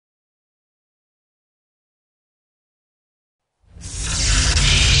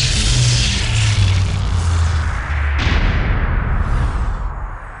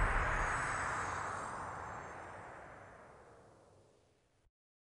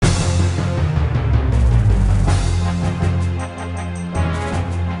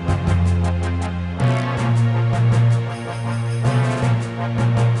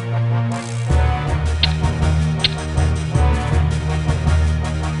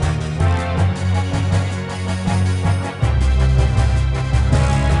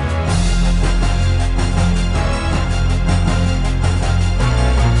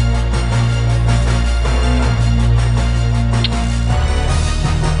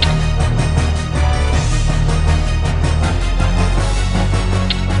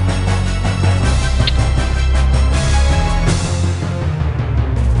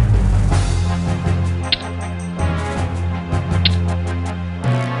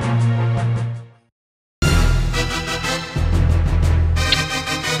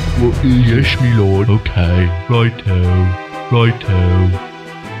Yes, me lord. Okay, righto, righto.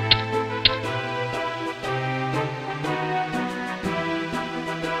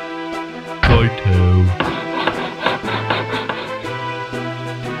 Righto.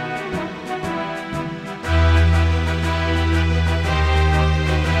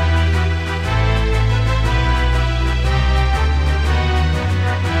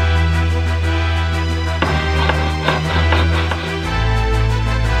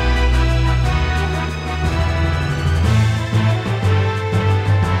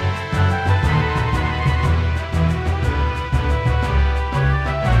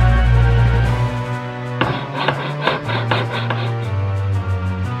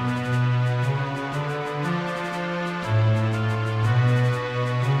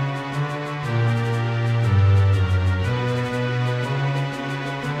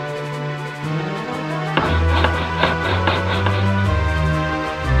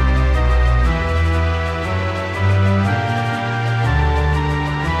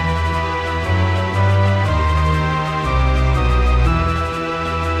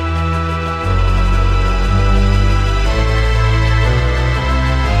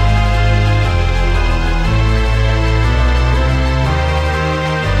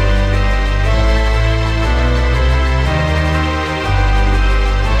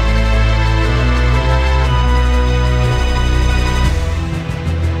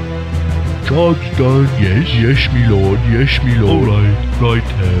 Job's done. Yes, me lord. Yes, me lord. Alright,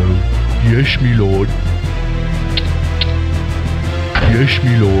 righto. Yes, me lord. Yes,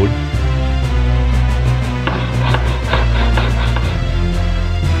 me lord.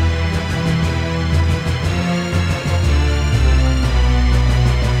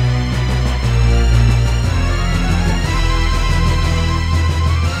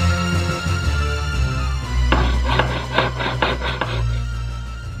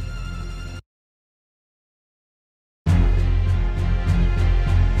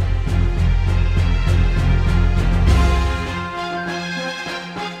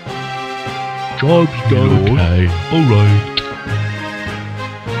 Job's done. Okay, alright.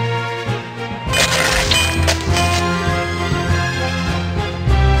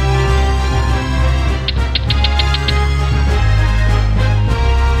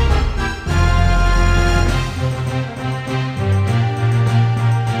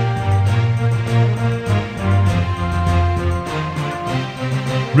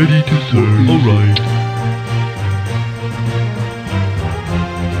 Ready to serve. Alright.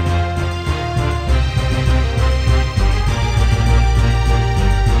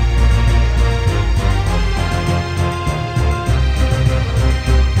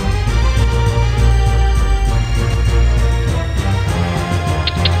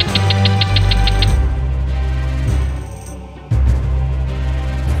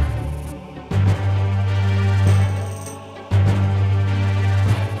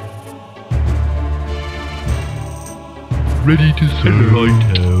 Ready to serve.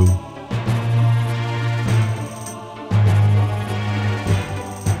 Righto.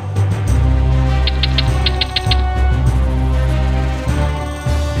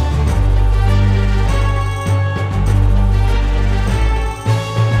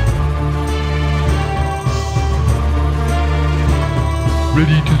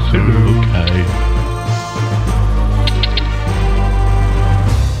 Ready to serve. Okay.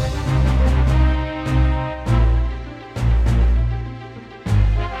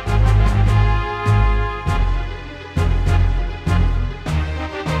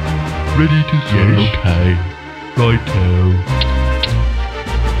 Ready to serve. Yes. Okay. Righto.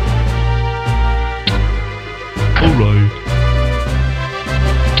 Alright.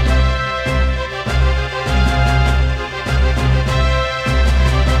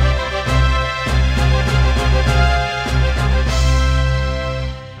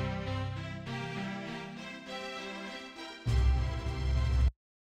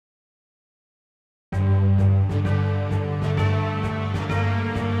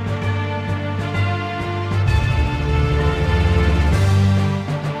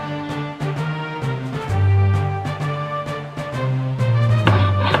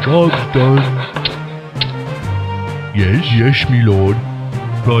 Job's done. Yes, me lord.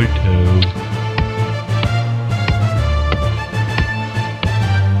 Righto.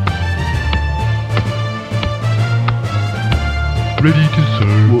 Ready to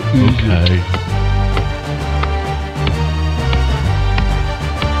serve. Okay.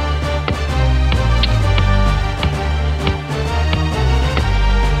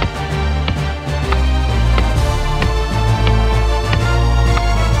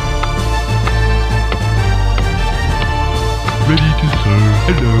 Ready to serve.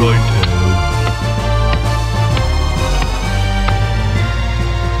 Hello. Righto.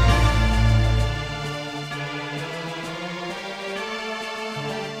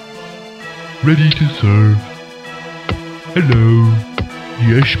 Ready to serve. Hello.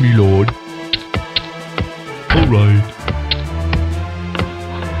 Yes, me lord. All right.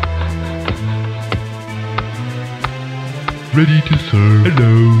 Ready to serve.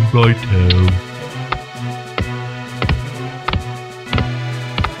 Hello. Righto.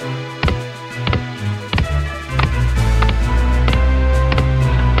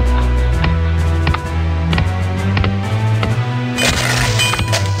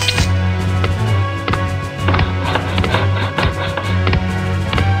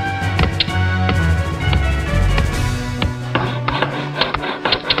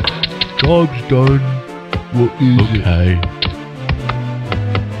 Job's done. What is it? Okay.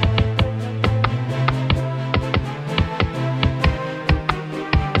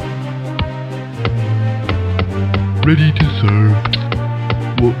 Ready to serve.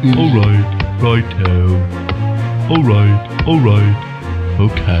 What is it? Alright, righto. Alright.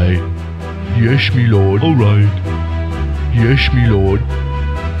 Okay. Yes, me lord. Alright. Yes, me lord.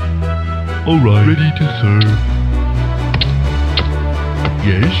 Alright. Ready to serve.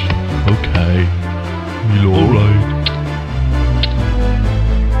 Yes. Okay. Me lord. Alright.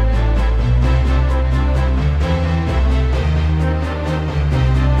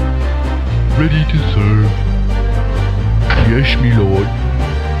 Ready to serve. Yes, me lord.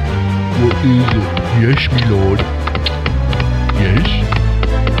 What is it? Yes, me lord. Yes.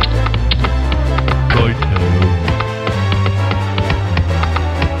 Righto.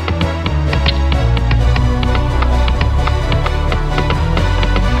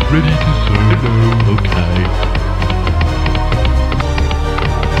 Ready to serve. Hello. Okay.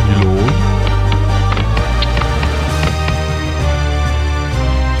 Me lord.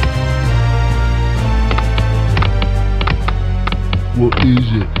 What is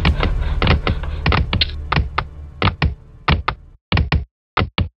it?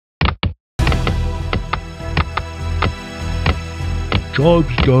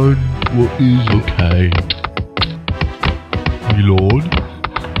 Job's done. What is it? Okay. Me lord.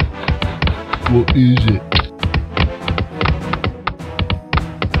 What is it?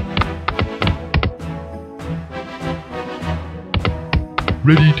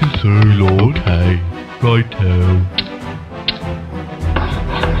 Ready to serve, me lord. Okay. Righto.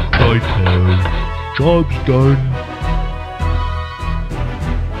 Righto. Job's done.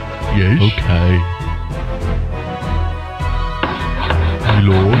 Yes. Okay. Me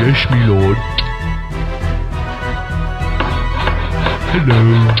lord. Yes, me lord. Hello.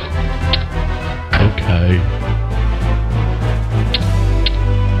 Okay.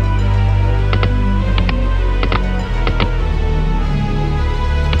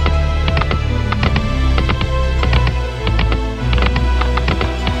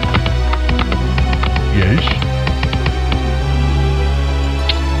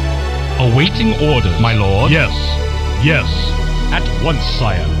 Awaiting orders, my lord. Yes. Yes. At once,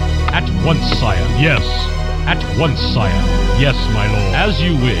 sire. At once, sire. Yes. At once, sire. Yes, my lord. As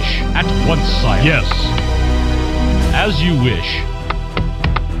you wish. At once, sire. Yes. As you wish.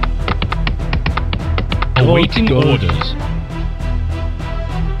 Awaiting God. orders.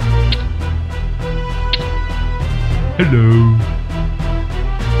 Hello.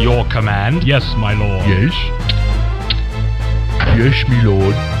 Your command? Yes, my lord. Yes. Yes, me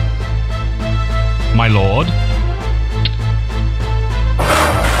lord. My lord?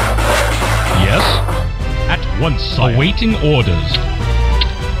 Yes? At once, sire. Awaiting orders.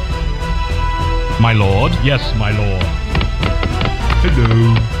 My lord? Yes, my lord.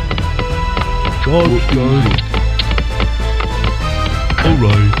 Hello. Job's done.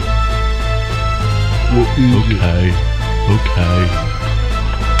 Alright. What is it? Okay.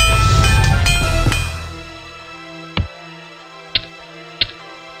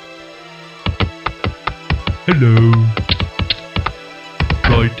 Hello.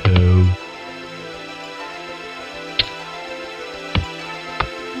 Righto.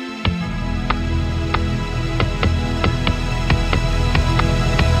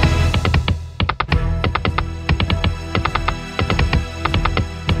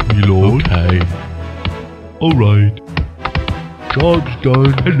 Me lord. Okay. Alright. Job's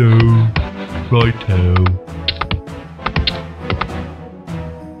done. Hello. Righto.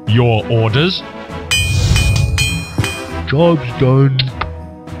 Your orders? Job's done.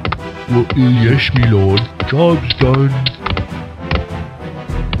 What is it? Yes, me lord. Job's done.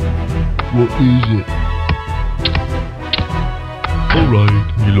 What is it? Alright,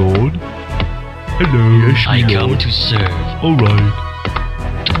 me lord. Hello. Yes, me I lord. come to serve. Alright.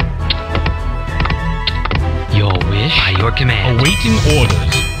 wish? By your command. Awaiting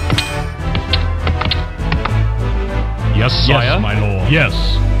orders. Yes, sire. Yes, my lord. Yes.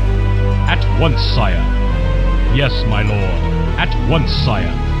 At once, sire. Yes, my lord. At once,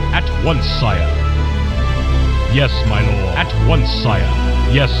 sire. At once, sire. Yes, my lord. At once, sire.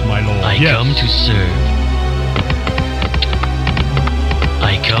 Yes, my lord. I yes. come to serve.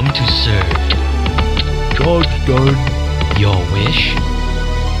 I come to serve. Charge done. Your wish?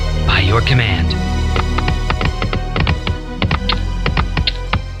 By your command.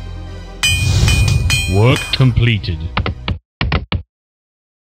 Work completed.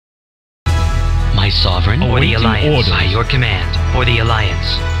 My sovereign or the alliance? Orders. By your command or the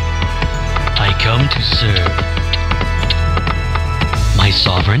alliance. I come to serve. My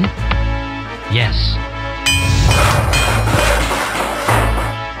sovereign? Yes.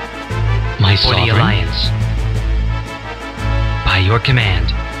 My sovereign? Or the alliance. By your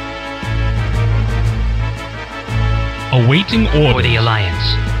command. Awaiting orders. Or the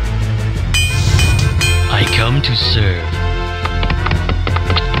alliance. I come to serve.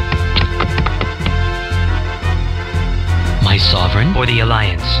 My sovereign or the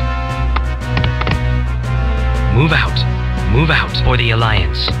alliance. Move out. Move out or the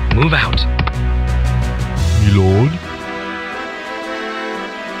alliance. Move out. My lord.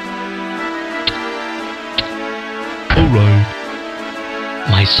 Alright.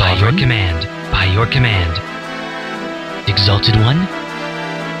 My sovereign. By your command. By your command. Exalted One?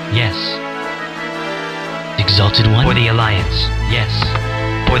 Yes. Exalted One? For the alliance. Yes.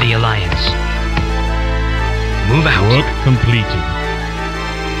 For the alliance. Move out. Work completed.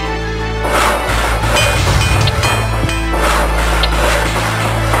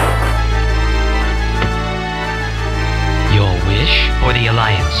 Your wish or the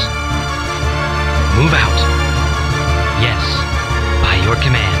alliance? Move out. Yes. By your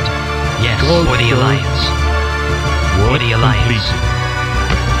command. Yes. For the alliance. For the alliance. Completed.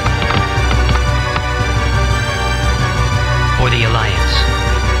 For the alliance.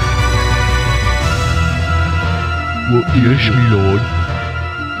 Well, yes, my lord.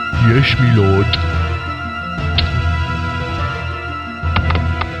 Yes, my lord.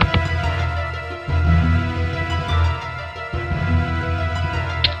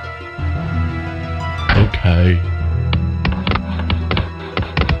 Okay.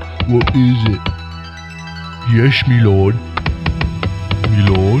 What is it? Yes, my lord. My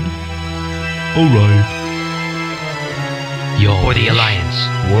lord? Alright. Your for the alliance.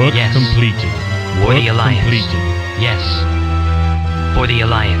 Work yes. completed. For Work the alliance. completed. Yes. For the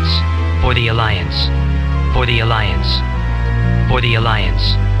alliance. For the alliance. For the alliance. For the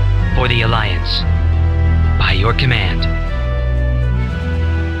alliance. For the alliance. By your command.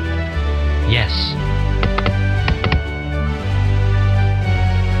 Yes.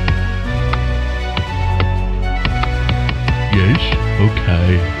 Yes?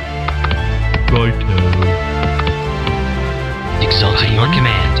 Okay. Righto. Exalted By your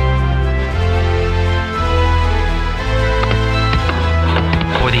command.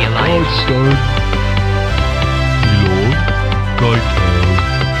 For the alliance. Done. My lord. Righto.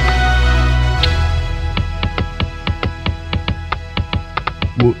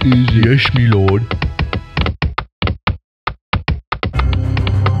 What is it? Yes, my lord.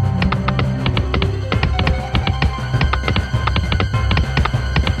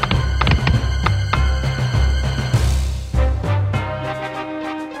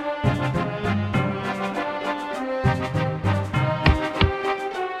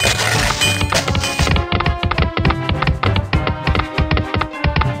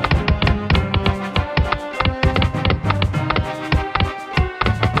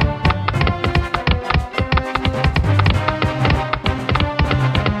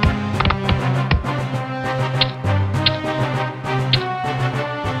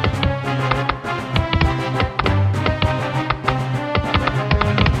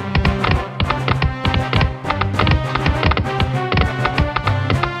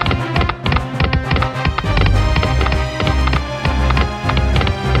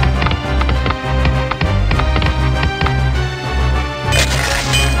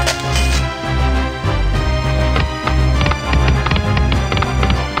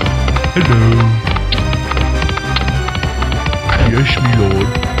 Hello. Yes, my lord.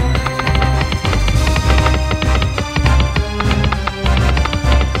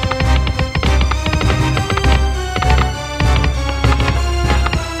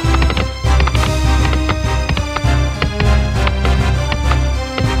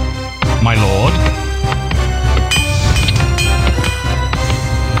 My lord.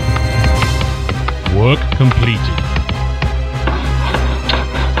 Work completed.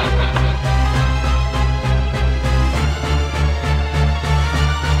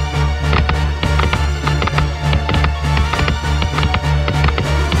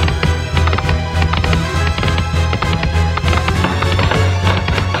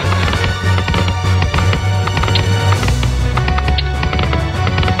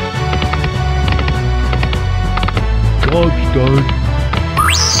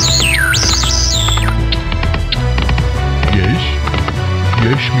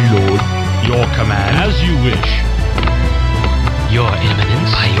 command. As you wish. Your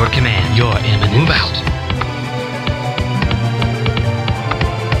Eminence. By your command. Your Eminence. Move out.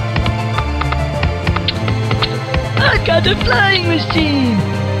 I got a flying machine!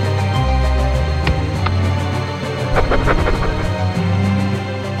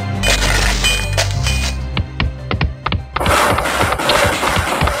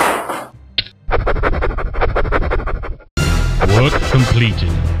 Work completed.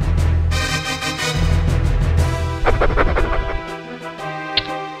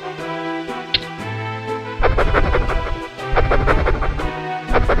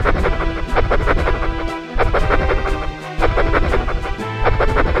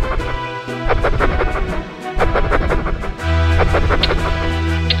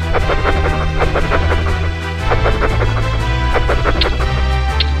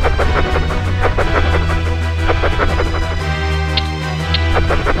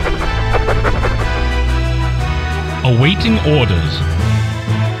 Awaiting orders.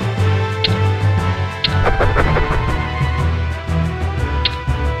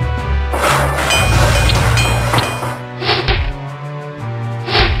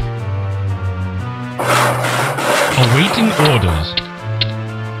 Awaiting orders.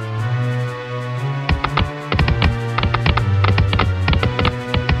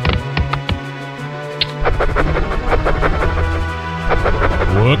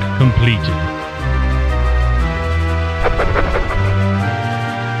 Work completed.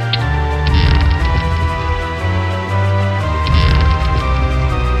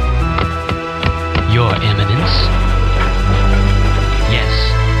 Your Eminence. Yes.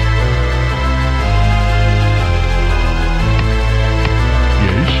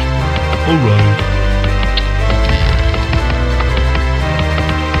 Yes? Alright.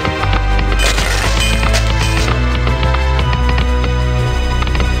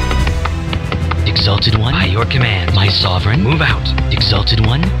 Exalted One. By your command. My sovereign. Move out. Exalted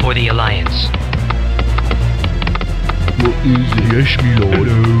One. For the Alliance. What is it? Yes, me lord.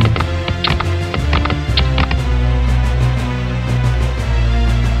 Hello.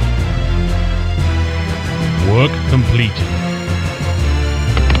 Work completed.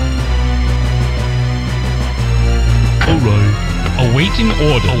 Alright. Awaiting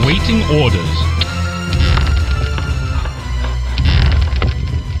orders. Awaiting orders.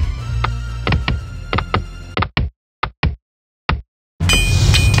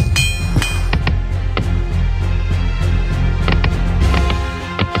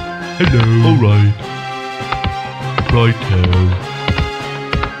 Hello. Alright. Righto.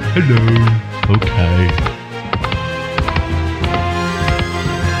 Hello. Okay.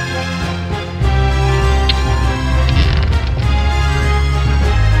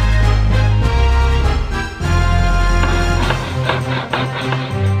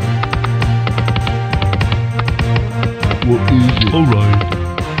 What is it? Alright.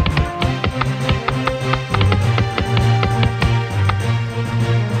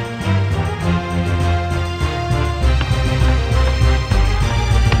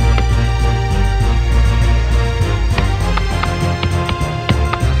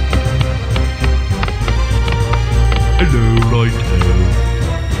 Hello, righto.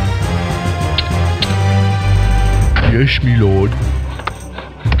 Yes, me lord.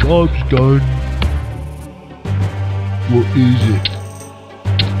 The job's done. What is it?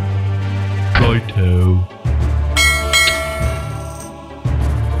 Righto.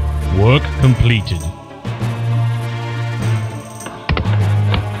 Work completed.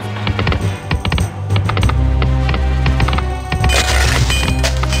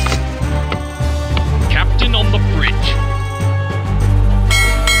 Captain on the bridge.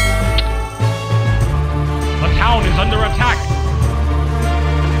 The town is under attack.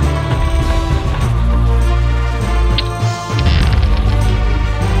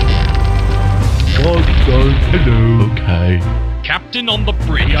 Job's done. Hello. Okay. Captain on the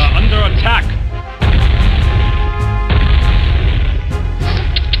bridge. We are under attack.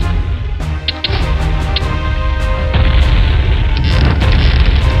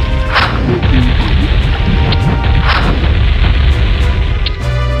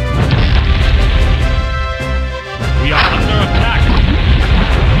 We are under attack.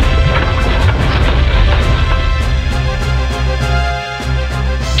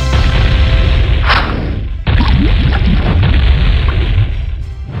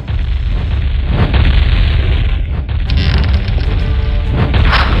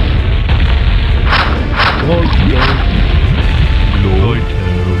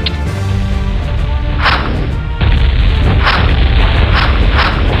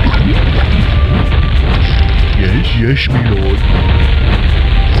 Yes, me lord.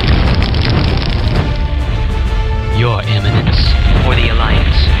 Your Eminence. For the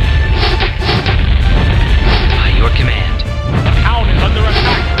Alliance. By your command. The town is under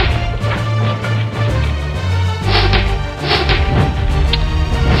attack!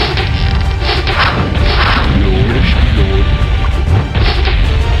 Lord, Lord.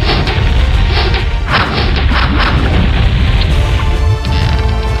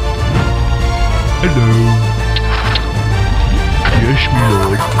 Hello. Yes, my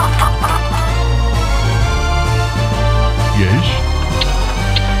lord. Yes.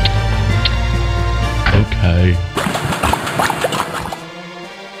 Okay.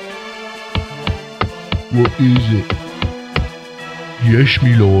 What is it? Yes,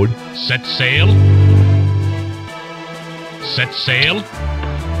 my lord. Set sail. Set sail.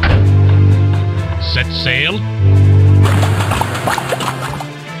 Set sail.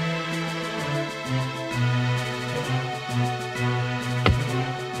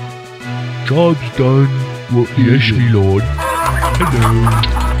 Job's done. What yes, my lord. Hello.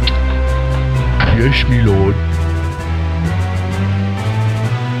 Yes, my lord.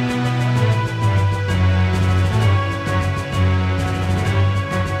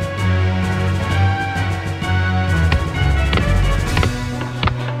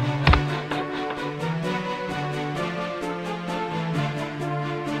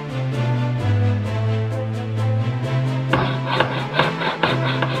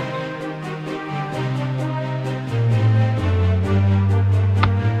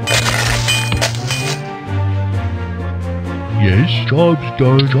 Yes, job's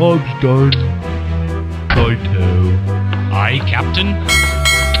done, job's done. Righto. Aye, Captain.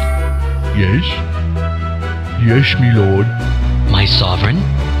 Yes? Yes, my lord. My sovereign.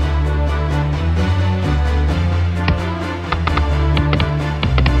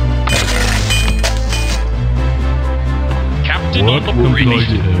 Captain What on the would I bridge.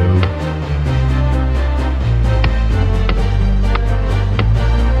 do?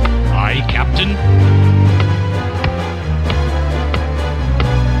 Aye, Captain.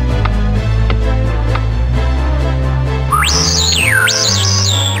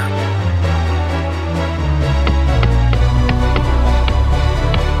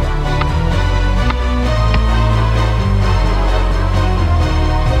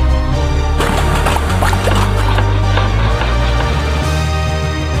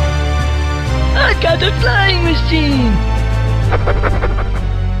 I got a flying machine!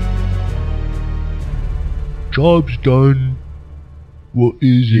 Job's done. What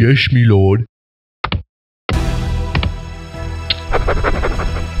is it? Yes, my lord.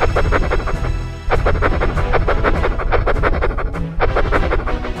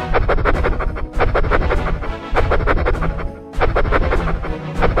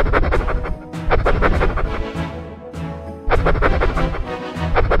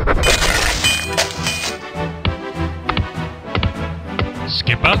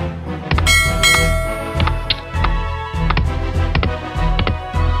 Skipper.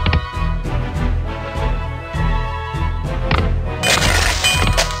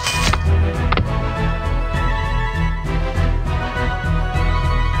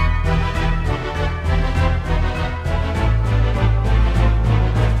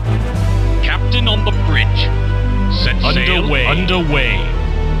 Captain on the bridge. Set sail. Underway.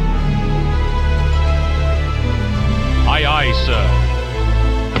 Aye, aye, sir.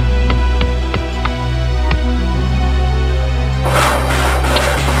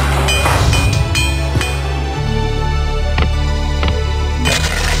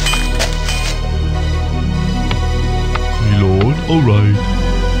 My lord, alright.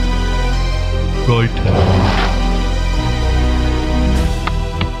 Righto.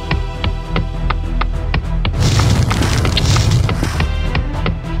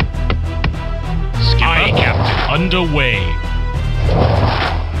 Aye, Captain. Underway.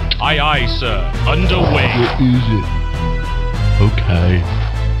 Aye, aye, sir. Underway. What is it? Okay.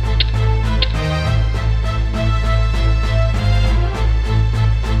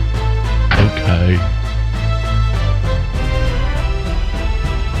 Okay.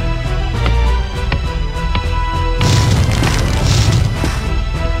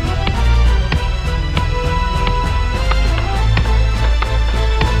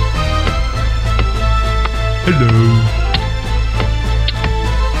 Hello.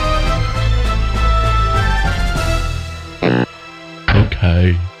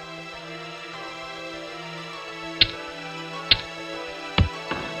 Okay.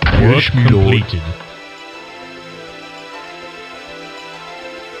 Work Yes, my lord. completed.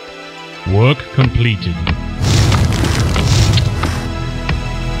 Work completed.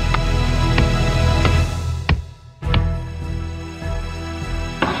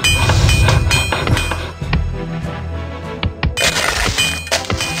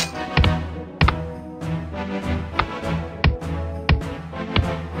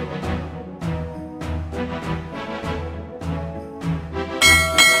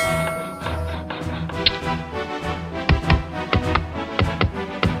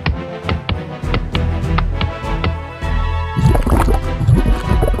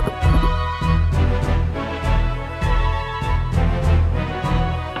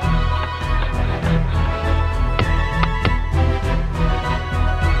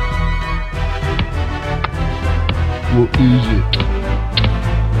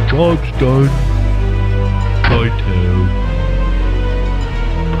 Job's done. Righto.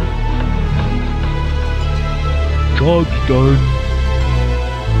 Job's done.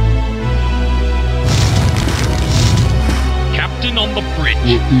 Captain on the bridge.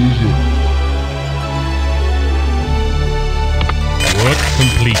 What is it? Work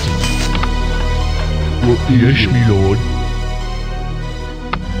completed. What is yes, me lord.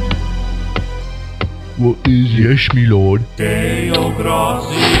 What is it? Yes, me lord. Deo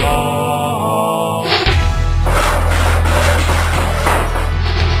gracia.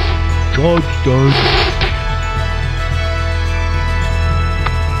 Job's done.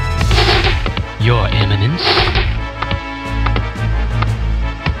 Your Eminence.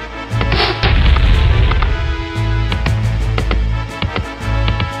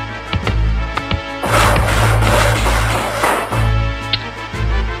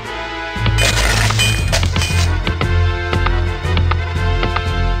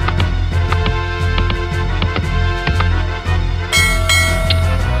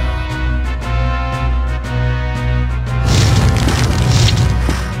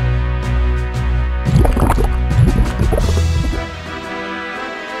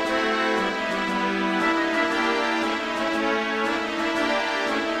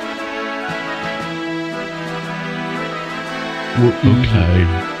 What okay.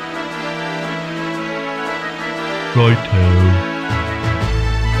 Righto.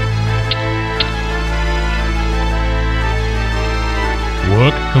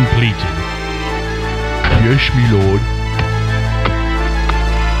 Work completed. Yes, me lord.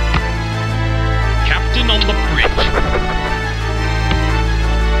 Captain on the bridge.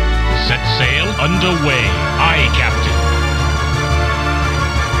 Set sail underway. Aye, Captain.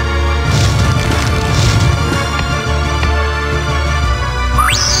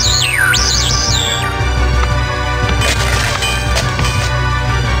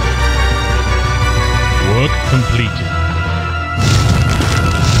 Work completed.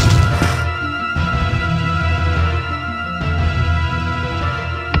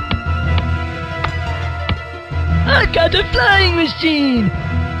 I got a flying machine!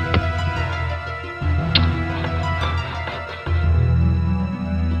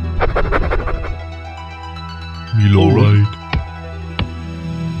 Me lord. Right.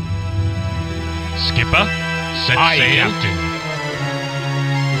 Skipper, set sail. Captain.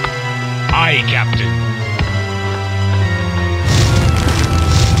 Aye, Captain.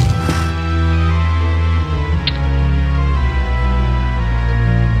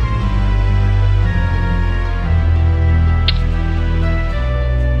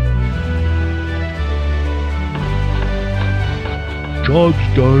 Job's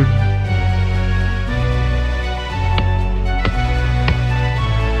done.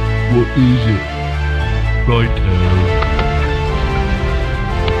 What is it? Righto.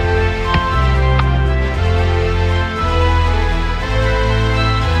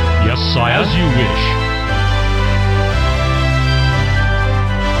 Yes, sire. As you wish.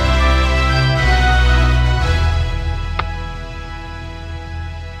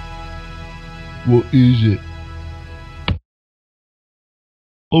 What is it?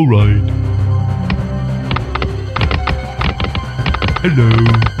 All right. Hello.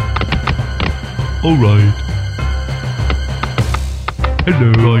 All right. Hello.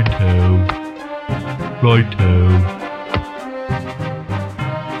 Righto. Righto.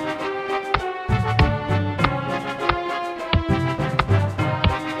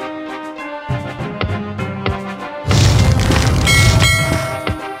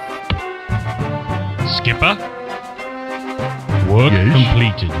 Skipper. Work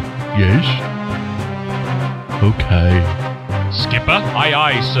completed. Yes. Okay. Skipper. Aye,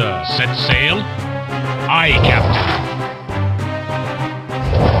 aye, sir. Set sail. Aye, Captain.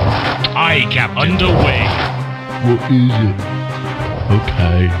 Aye, Captain. Underway. What is it?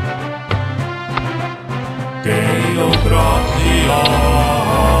 Okay. Deo gracia.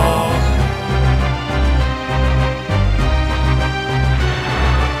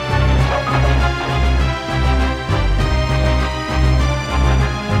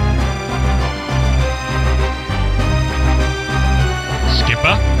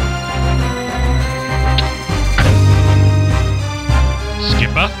 Skipper.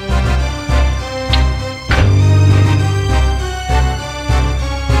 Skipper.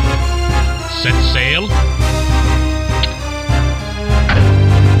 Set sail.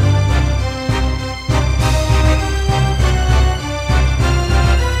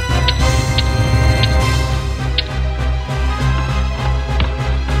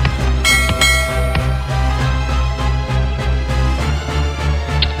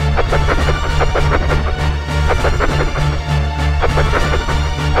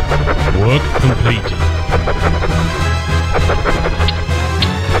 Work completed.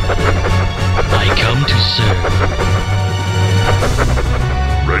 I come to serve.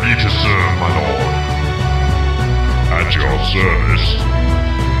 Ready to serve, my lord. At your service.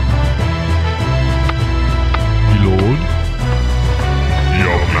 Lord.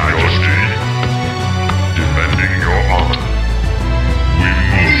 Your Majesty. Defending your honor. We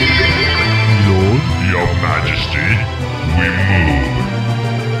move. Lord. Your Majesty. We move.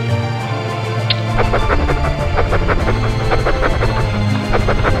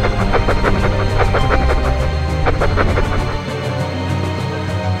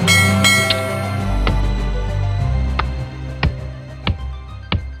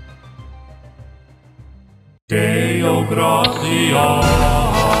 Deo gracias.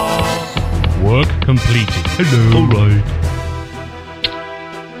 Work completed. Hello. Alright.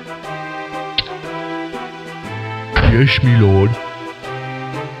 Yes, me lord.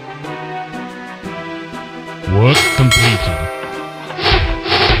 Work completed.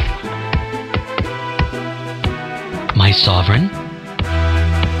 My sovereign?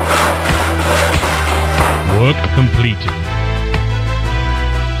 Work completed.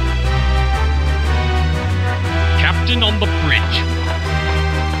 Captain on the bridge.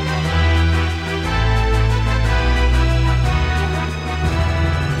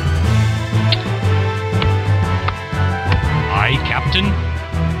 Aye, Captain.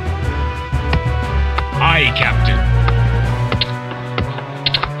 Aye, Captain.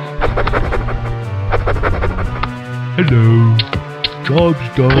 Hello. Job's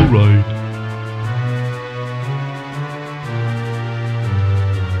done. Alright.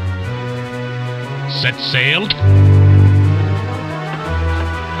 Set sail.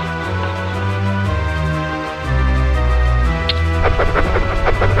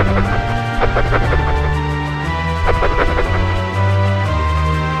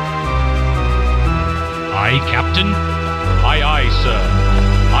 Aye, Captain. Aye, aye, sir.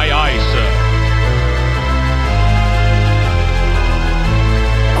 Aye, aye, sir.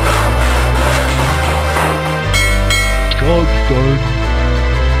 Job's done.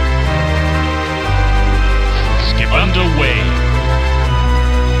 Skip underway.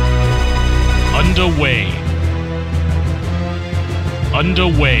 Underway.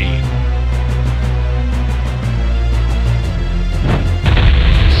 Underway.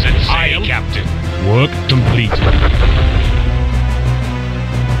 Set sail. Aye, Captain. Work completed.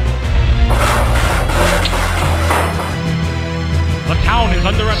 The town is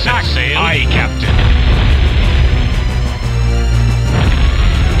under attack. Set sail. Aye, Captain.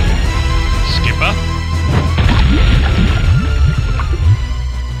 Skipper.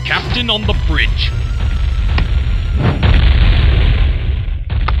 Captain on the bridge.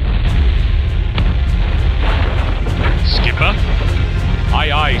 Skipper.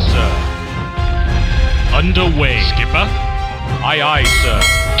 Aye, aye, sir. Underway. Skipper. Aye, aye, sir.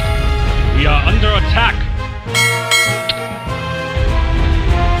 We are under attack.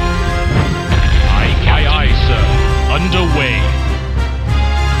 Aye, Captain. Aye, aye, sir. Underway.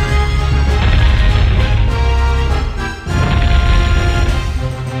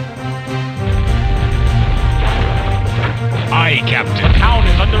 Aye, Captain. The town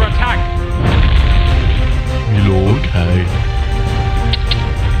is under attack. Me lord. Okay.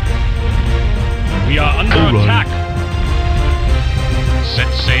 We are under Alright. attack.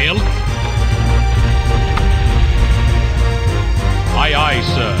 Set sail. Aye, aye,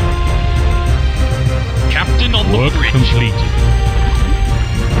 sir. Captain on the bridge. Completed.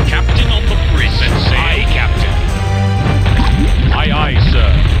 Captain on the bridge. Set sail. Aye, Captain. Aye, aye, sir.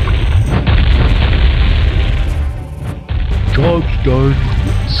 Job's done.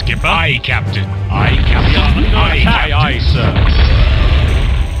 Skipper. Aye, Captain. Aye, Captain. We are under attack. Aye, aye, sir.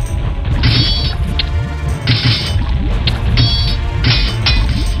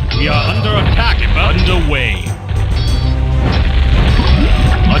 We are under attack. Skipper. Underway.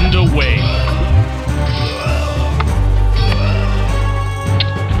 Underway.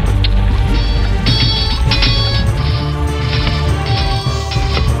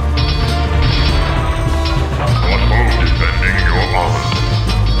 On hold, defending your honor.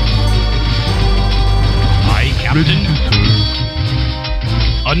 Aye, Captain. Ready to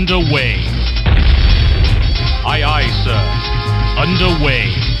serve. Underway. Aye, aye, sir. Underway.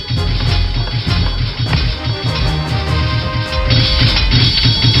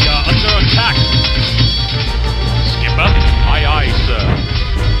 We are under attack. Skipper. Aye, aye, sir.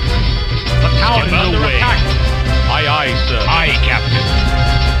 The town is under attack. Aye, aye, sir. Aye, Captain.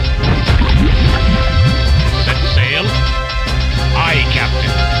 Set sail. Aye,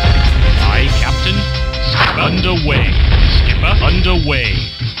 Captain. Aye, Captain. Skipper. Underway. Skipper. Underway.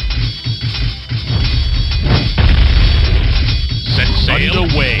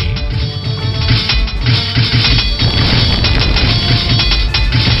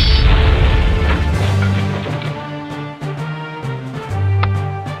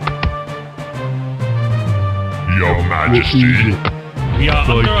 Majesty. We are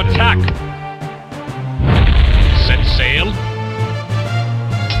under attack. Set sail.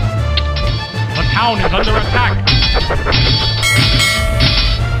 The town is under attack.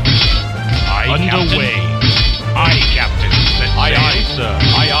 Underway. Aye, Captain. Set sail. Aye, aye, sir.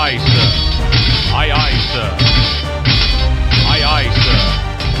 Aye, aye, sir. Aye, aye, sir. Aye, aye, sir.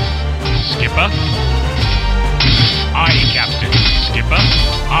 Skipper. Aye, Captain. Skipper.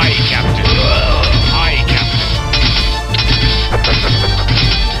 Aye, Captain. Aye, Captain.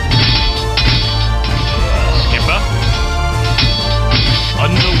 Skipper.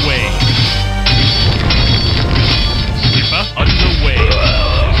 Underway. Skipper. Underway.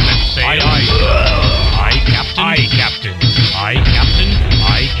 Set sail. Aye, aye, sir. Aye, Captain. Aye, Captain. Aye, Captain.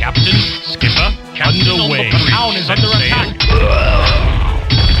 Aye, Captain. Skipper. Underway. The town is under attack.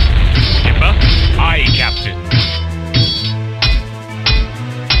 Skipper. Aye, Captain.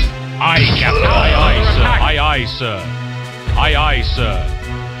 Aye, Captain. Aye, aye, sir. Aye, aye, sir. Aye, aye, sir.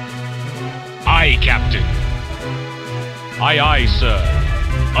 Aye, Captain. Aye, aye, sir.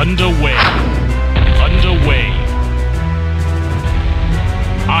 Underway. Underway.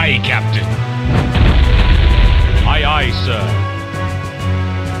 Aye, Captain. Aye, aye, sir.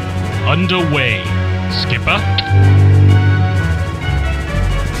 Underway. Skipper.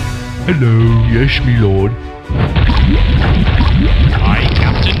 Hello, yes, me lord. Aye,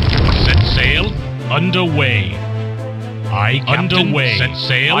 Captain. Set sail. Underway. Aye, Captain. Underway. Set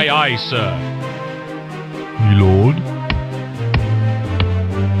sail. Aye, aye, sir. Me lord.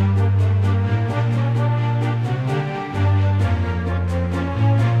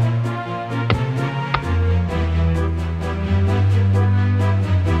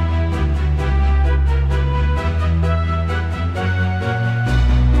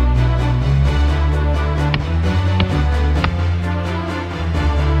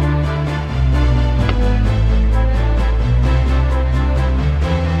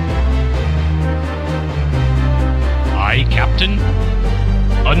 Captain.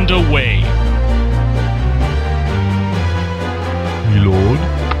 Underway. Me lord.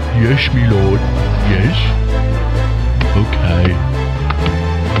 Yes, me lord. Yes. Okay.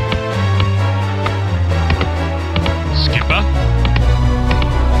 Skipper.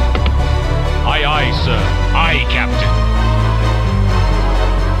 Aye, aye, sir. Aye, Captain.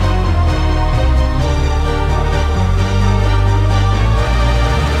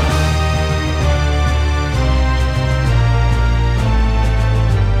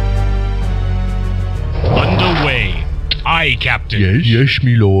 Aye, Captain. Yes, yes,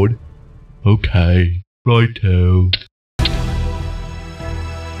 me lord. Okay. Righto.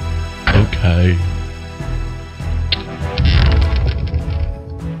 Okay.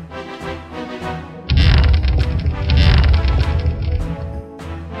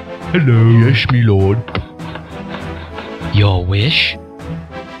 Hello. Yes, me lord. Your wish?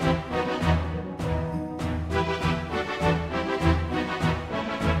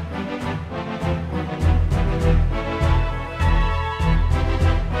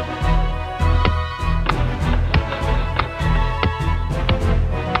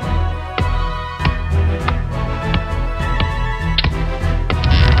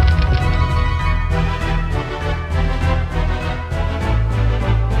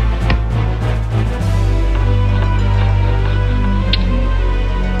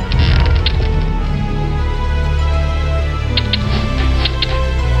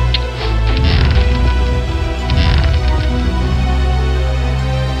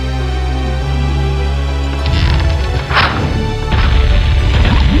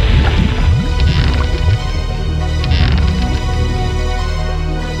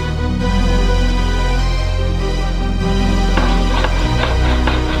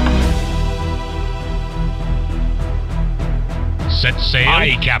 Set sail.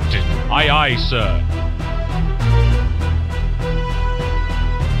 Aye, Captain. Aye, aye, sir.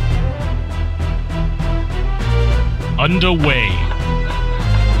 Underway.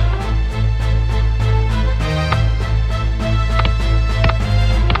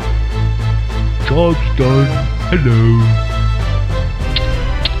 Job's done. Hello.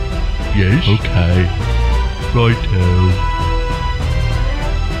 Yes. Okay. Righto.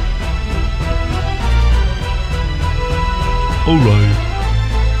 Alright.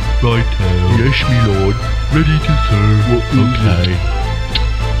 Righto. Yes, me lord. Ready to serve. Okay.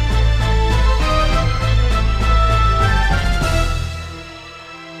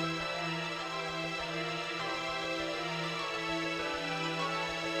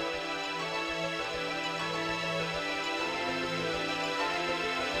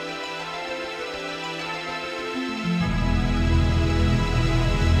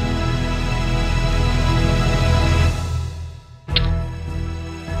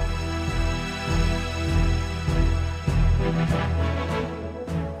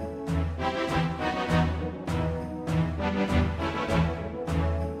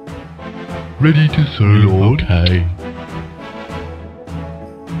 Ready to serve, Lord. Okay.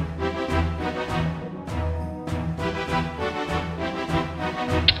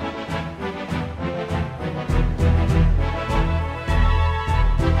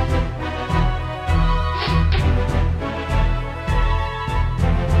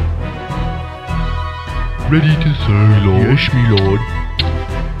 Ready to serve, Lord. Yes, me Lord.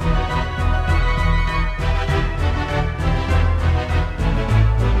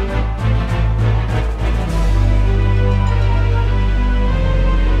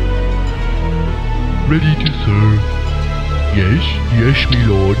 Ready to serve. Yes, yes, me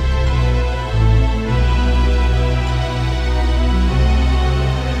Lord.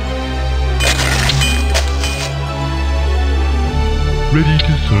 Ready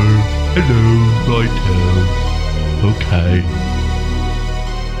to serve. Hello, righto. Okay.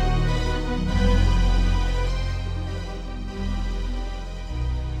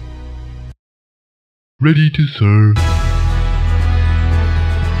 Ready to serve.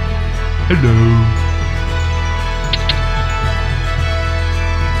 Hello.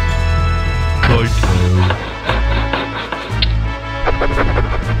 Righto.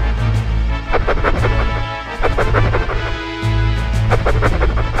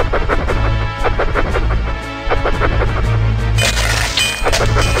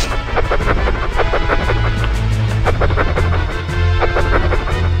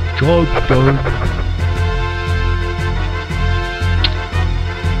 Job's done.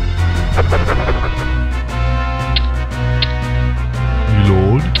 Me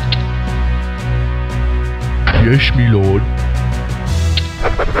Lord. Yes, me Lord.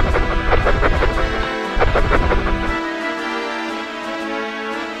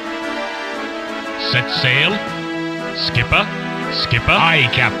 Set sail. Skipper. Skipper. Aye,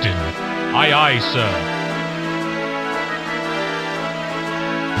 Captain. Aye, aye, sir.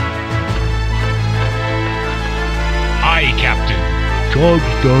 Aye, Captain.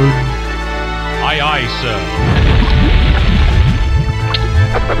 Job's done. Aye, aye, sir.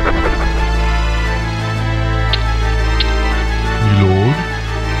 Me Lord.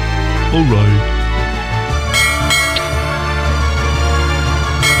 All right.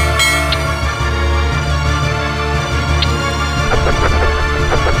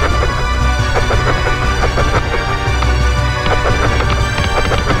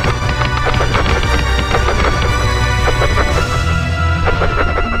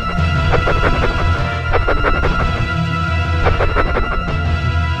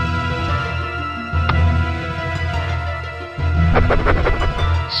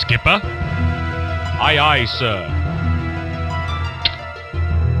 Skipper? Aye, aye, sir.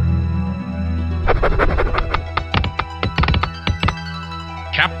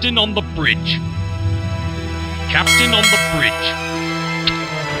 Captain on the bridge. Captain on the bridge.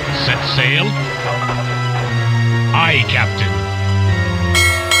 Set sail. Aye, Captain.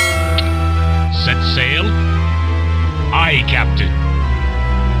 Set sail. Aye, Captain.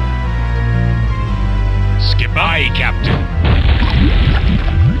 Skipper? Aye, Captain.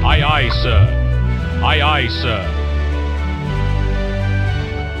 Aye, aye, sir. Aye, aye, sir.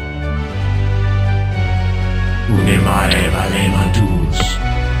 Une mare valema dus.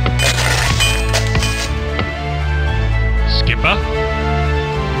 Skipper?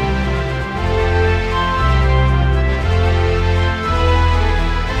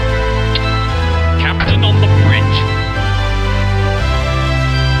 Captain on the bridge.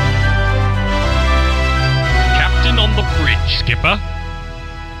 Captain on the bridge, Skipper.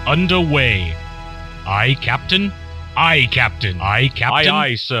 Underway. Aye, Captain. Aye, Captain. Aye, Captain. Aye,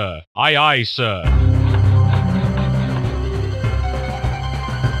 aye, sir. Aye, aye, sir.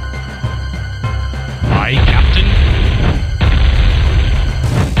 Aye, Captain.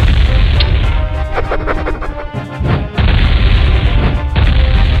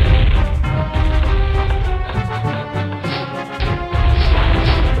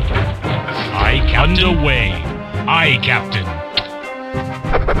 Aye, Captain. Underway. Aye, Captain.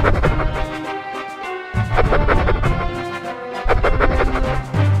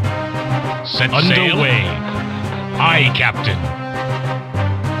 Set underway. Aye, Captain.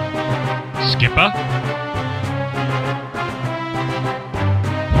 Skipper?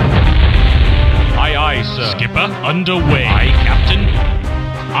 Aye, aye, sir. Skipper? Underway. Aye, Captain.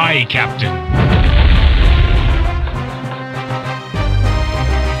 Aye, Captain.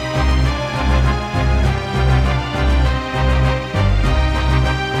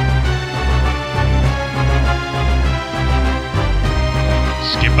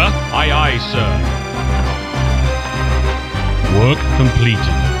 Skipper? Aye, aye, sir. Work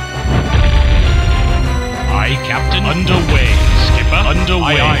completed. Aye, Captain. Underway. Skipper?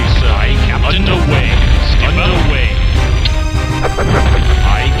 Underway. Aye, aye, sir. Aye, Captain.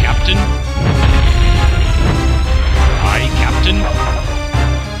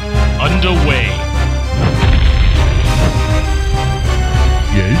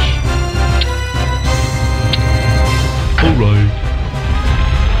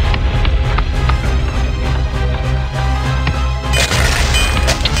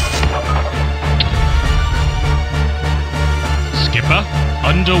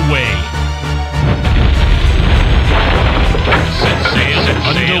 Underway. Set sail.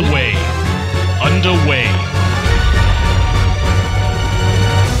 Underway. Underway.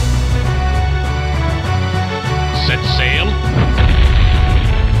 Set sail.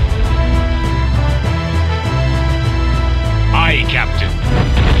 Aye, Captain.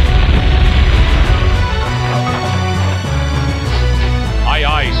 Aye,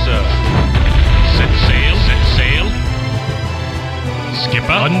 aye, sir. Set sail. Set sail.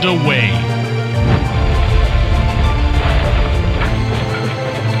 Skipper. Underway.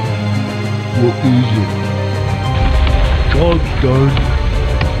 What is it? Job's done.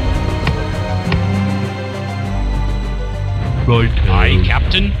 Right. Aye,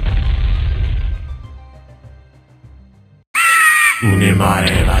 Captain.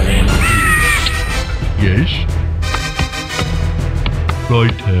 Yes.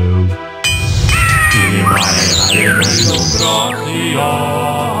 Righto.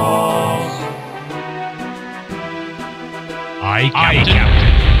 Aye,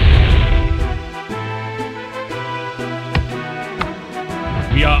 Captain.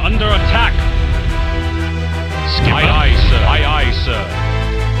 We are under attack. Skipper. Aye, aye, sir. Aye, aye, sir.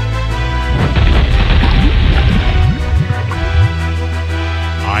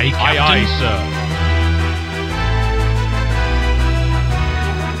 Aye, Captain. Aye, aye, sir.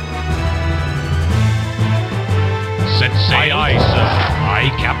 Set sail. Aye, aye, sir.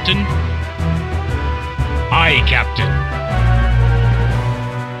 Aye, Captain. Aye, Captain.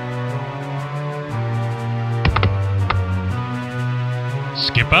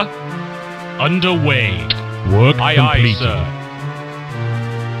 Skipper. Underway. Work Aye, completed. aye, sir.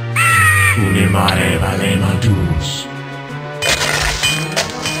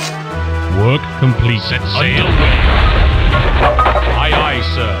 Work complete. Set sail. Aye, aye,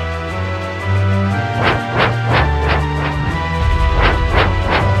 sir.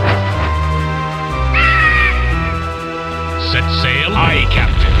 Set sail. Aye,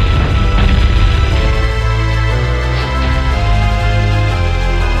 Captain.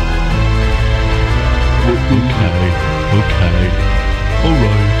 Okay. Okay.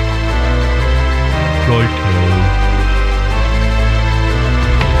 Alright. Righto.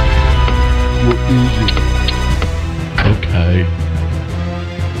 What is it? Okay.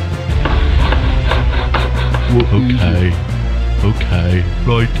 What okay. Okay.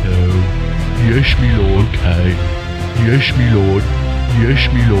 Righto. Yes, me lord. Okay. Yes, me lord. Yes,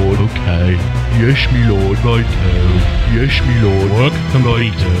 me lord. Okay. Yes, me lord. Righto. Yes, me lord. Work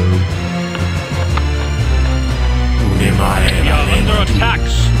complete. Righto. We are under attack.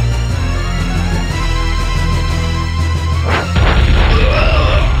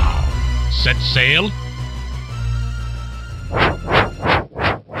 Set sail.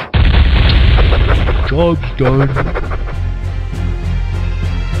 Job's done.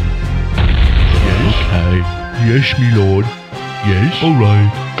 Yes. Okay. Yes, me lord. Yes.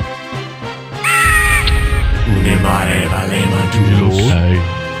 Alright. Okay.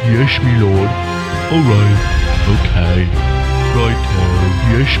 Yes, me lord. Alright. Okay. Righto.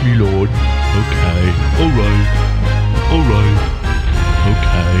 Yes, me lord. Okay. Alright. Alright.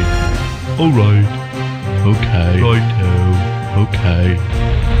 Okay. Alright. Okay. Righto. Okay.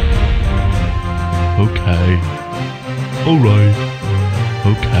 Okay. Alright.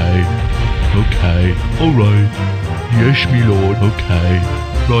 Okay. Okay. Alright. Yes, me lord. Okay.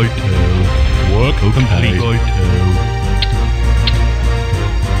 Righto. Work complete. Righto.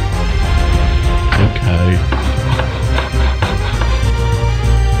 Okay.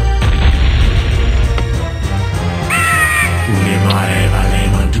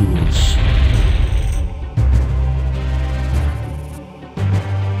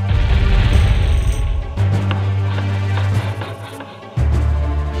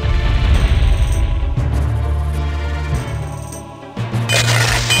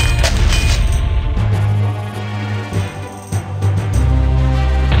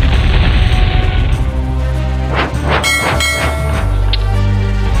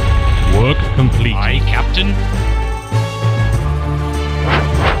 Work complete. Aye, Captain.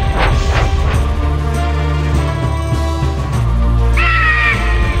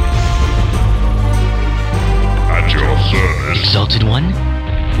 At your service. Exalted One?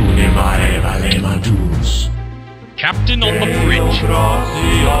 Captain on the bridge.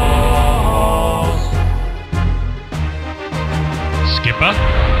 Skipper.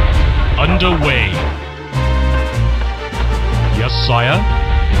 Underway. Yes, sire.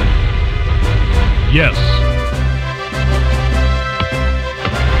 Yes.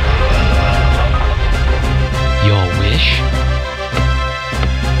 Your wish?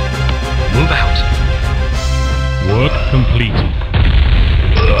 Move out. Work completed.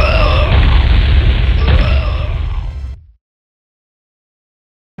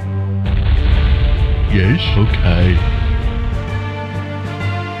 Yes, okay.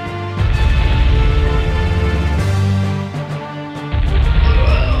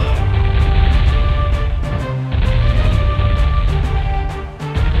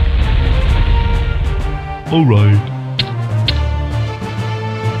 Alright.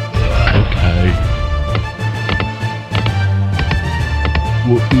 Okay.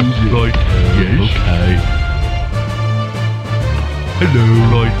 What is it? Right. Yes. Okay. Hello.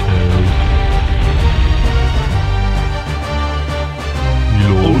 Right.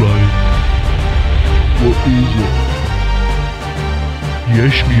 Alright. What is it?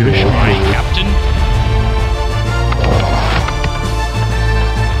 Yes, yes, Aye, Lord. Captain.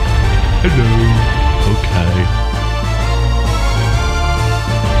 Hello. Okay.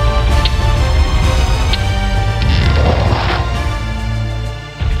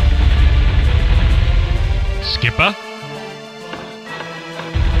 Skipper?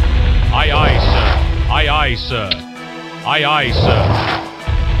 Aye, aye, sir. Aye, aye, sir. Aye, aye, sir.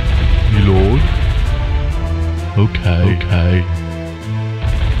 My lord? Okay. Okay.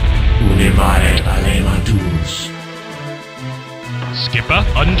 Univare valemantus. Skipper,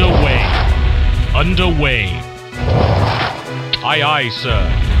 underway. Underway. Aye, aye, sir.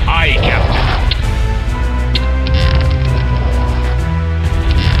 Aye, Captain.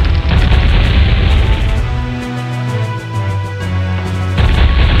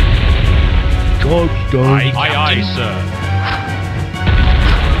 Job's done. Aye, aye, aye, sir.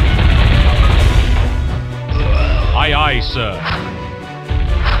 Aye, aye, sir.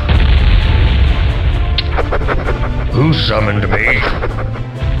 Who summoned me?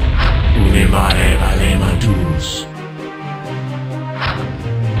 Univare valemantus.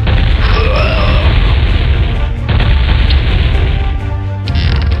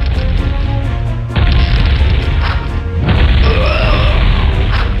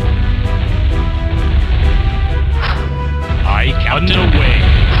 Aye, Captain. Underway.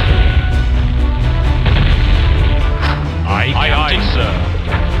 Aye, aye, aye, sir.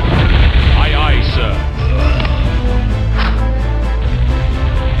 Aye, aye, sir.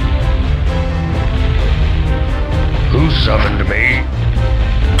 Who summoned me?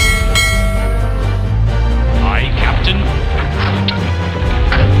 Aye, Captain.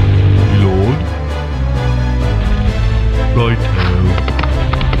 My lord? Righto.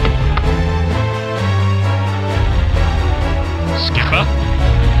 Skipper?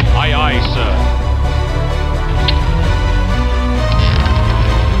 Aye, aye, sir.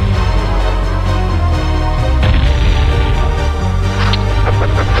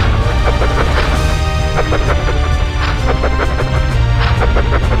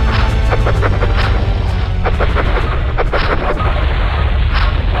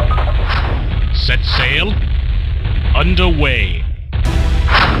 Set sail. Underway.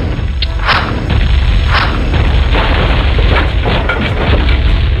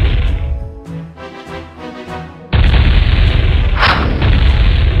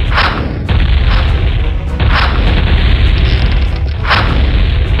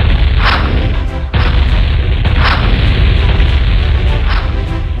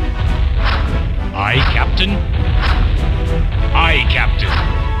 Aye, Captain. Aye, Captain.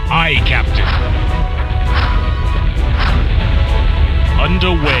 Aye, Captain.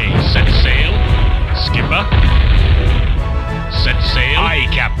 Underway. Set sail. Skipper. Set sail. Aye,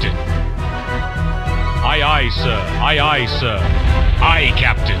 Captain. Aye, aye, sir. Aye, aye, sir. Aye,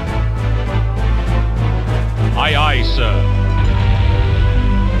 Captain. Aye, aye, sir.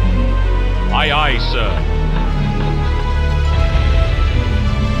 Aye, aye, sir.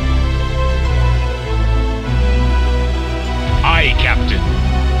 Aye, Captain.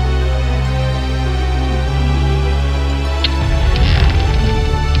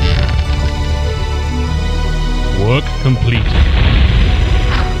 Work complete.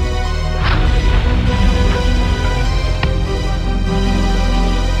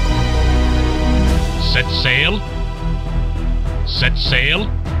 Set sail. Set sail.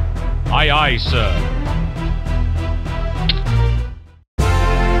 Aye, aye, sir.